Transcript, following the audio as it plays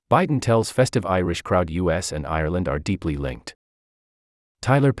Biden tells festive Irish crowd US and Ireland are deeply linked.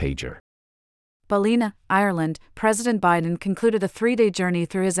 Tyler Pager. Ballina, Ireland, President Biden concluded a 3-day journey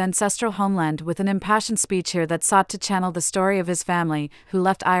through his ancestral homeland with an impassioned speech here that sought to channel the story of his family, who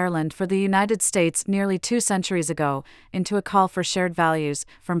left Ireland for the United States nearly 2 centuries ago, into a call for shared values,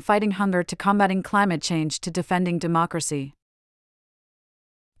 from fighting hunger to combating climate change to defending democracy.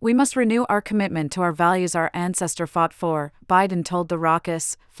 "We must renew our commitment to our values our ancestor fought for," Biden told the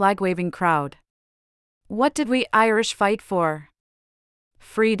raucous, flag-waving crowd. "What did we Irish fight for?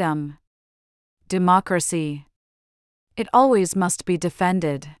 Freedom. Democracy. It always must be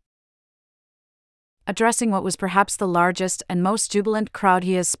defended." Addressing what was perhaps the largest and most jubilant crowd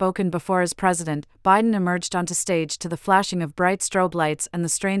he has spoken before as president, Biden emerged onto stage to the flashing of bright strobe lights and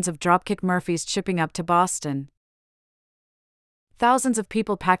the strains of Dropkick Murphys chipping up to Boston. Thousands of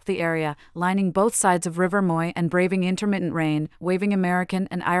people packed the area, lining both sides of River Moy and braving intermittent rain, waving American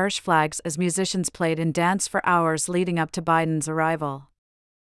and Irish flags as musicians played and danced for hours leading up to Biden's arrival.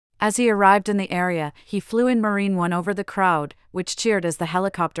 As he arrived in the area, he flew in Marine One over the crowd, which cheered as the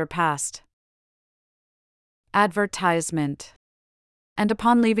helicopter passed. Advertisement. And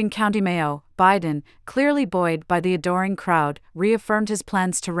upon leaving County Mayo, Biden, clearly buoyed by the adoring crowd, reaffirmed his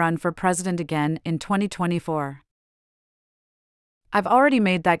plans to run for president again in 2024. "I've already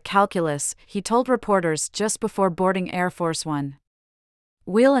made that calculus," he told reporters just before boarding Air Force One.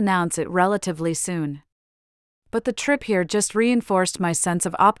 "We'll announce it relatively soon. But the trip here just reinforced my sense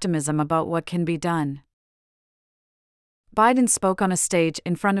of optimism about what can be done." Biden spoke on a stage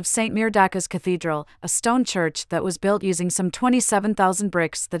in front of St. Myrdaca's Cathedral, a stone church that was built using some 27,000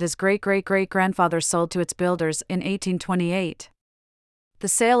 bricks that his great-great-great-grandfather sold to its builders in 1828. The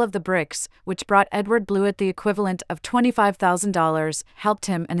sale of the bricks, which brought Edward Blewett the equivalent of $25,000, helped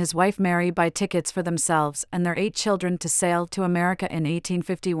him and his wife Mary buy tickets for themselves and their 8 children to sail to America in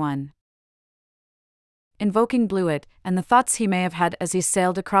 1851. Invoking Blewett, and the thoughts he may have had as he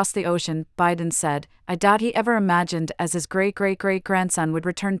sailed across the ocean, Biden said, "I doubt he ever imagined as his great-great-great-grandson would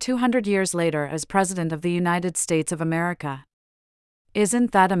return 200 years later as President of the United States of America.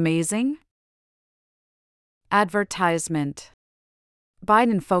 Isn't that amazing?" Advertisement.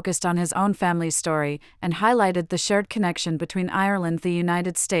 Biden focused on his own family's story and highlighted the shared connection between Ireland and the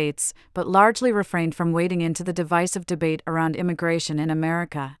United States, but largely refrained from wading into the divisive debate around immigration in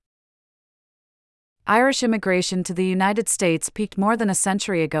America. Irish immigration to the United States peaked more than a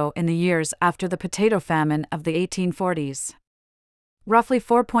century ago in the years after the potato famine of the 1840s. Roughly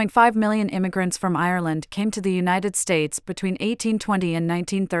 4.5 million immigrants from Ireland came to the United States between 1820 and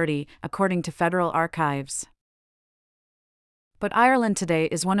 1930, according to federal archives. But Ireland today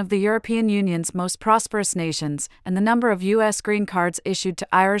is one of the European Union's most prosperous nations, and the number of U.S. green cards issued to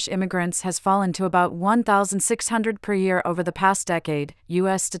Irish immigrants has fallen to about 1,600 per year over the past decade,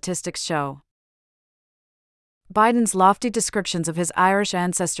 U.S. statistics show. Biden's lofty descriptions of his Irish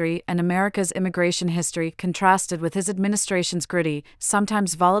ancestry and America's immigration history contrasted with his administration's gritty,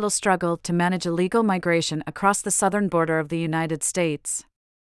 sometimes volatile struggle to manage illegal migration across the southern border of the United States.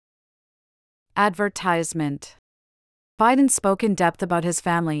 Advertisement. Biden spoke in depth about his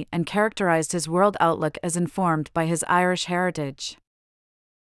family and characterized his world outlook as informed by his Irish heritage.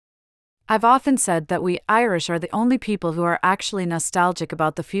 "I've often said that we Irish are the only people who are actually nostalgic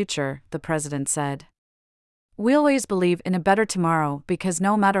about the future," the president said. "We always believe in a better tomorrow because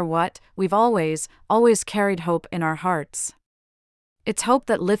no matter what, we've always carried hope in our hearts. It's hope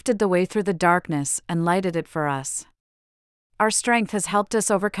that lifted the way through the darkness and lighted it for us. Our strength has helped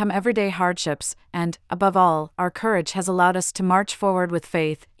us overcome everyday hardships, and, above all, our courage has allowed us to march forward with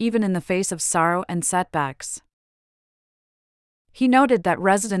faith, even in the face of sorrow and setbacks." He noted that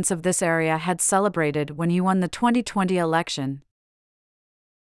residents of this area had celebrated when he won the 2020 election.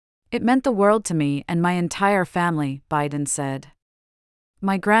 "It meant the world to me and my entire family," Biden said.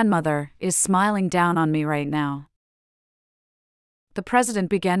 "My grandmother is smiling down on me right now." The president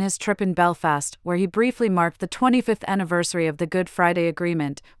began his trip in Belfast, where he briefly marked the 25th anniversary of the Good Friday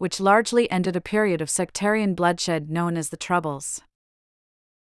Agreement, which largely ended a period of sectarian bloodshed known as the Troubles.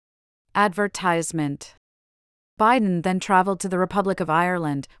 Advertisement. Biden then traveled to the Republic of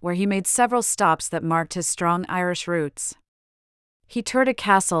Ireland, where he made several stops that marked his strong Irish roots. He toured a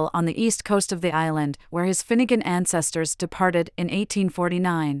castle on the east coast of the island, where his Finnegan ancestors departed in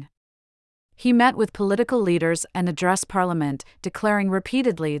 1849. He met with political leaders and addressed Parliament, declaring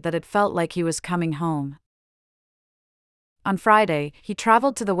repeatedly that it felt like he was coming home. On Friday, he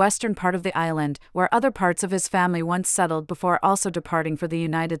traveled to the western part of the island, where other parts of his family once settled before also departing for the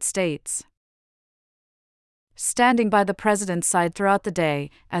United States. Standing by the president's side throughout the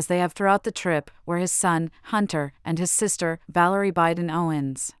day, as they have throughout the trip, were his son, Hunter, and his sister, Valerie Biden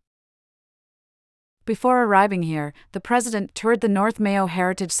Owens. Before arriving here, the president toured the North Mayo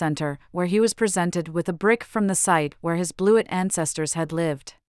Heritage Center, where he was presented with a brick from the site where his Blewett ancestors had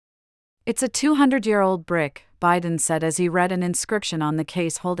lived. "It's a 200-year-old brick," Biden said as he read an inscription on the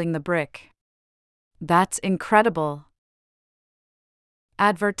case holding the brick. "That's incredible."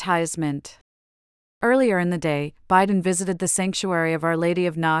 Advertisement. Earlier in the day, Biden visited the sanctuary of Our Lady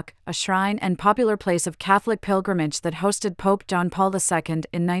of Knock, a shrine and popular place of Catholic pilgrimage that hosted Pope John Paul II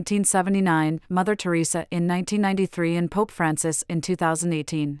in 1979, Mother Teresa in 1993, and Pope Francis in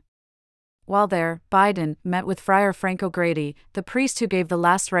 2018. While there, Biden met with Friar Frank O'Grady, the priest who gave the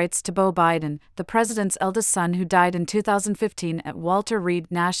last rites to Beau Biden, the president's eldest son who died in 2015 at Walter Reed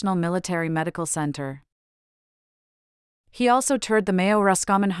National Military Medical Center. He also toured the Mayo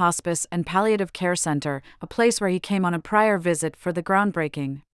Roscommon Hospice and Palliative Care Center, a place where he came on a prior visit for the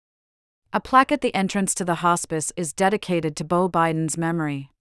groundbreaking. A plaque at the entrance to the hospice is dedicated to Beau Biden's memory.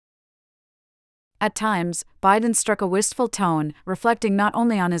 At times, Biden struck a wistful tone, reflecting not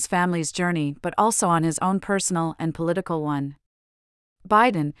only on his family's journey but also on his own personal and political one.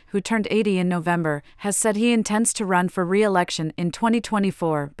 Biden, who turned 80 in November, has said he intends to run for re-election in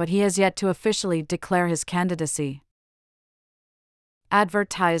 2024, but he has yet to officially declare his candidacy.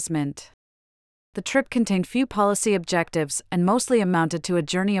 Advertisement. The trip contained few policy objectives and mostly amounted to a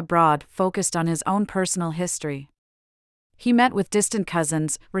journey abroad focused on his own personal history. He met with distant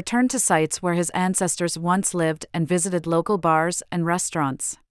cousins, returned to sites where his ancestors once lived, and visited local bars and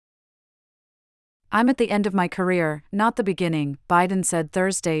restaurants. "I'm at the end of my career, not the beginning," Biden said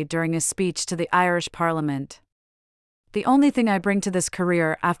Thursday during a speech to the Irish Parliament. "The only thing I bring to this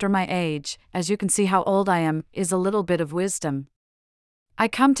career after my age, as you can see how old I am, is a little bit of wisdom. I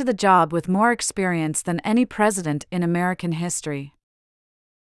come to the job with more experience than any president in American history."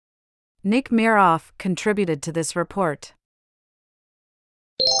 Nick Miroff contributed to this report.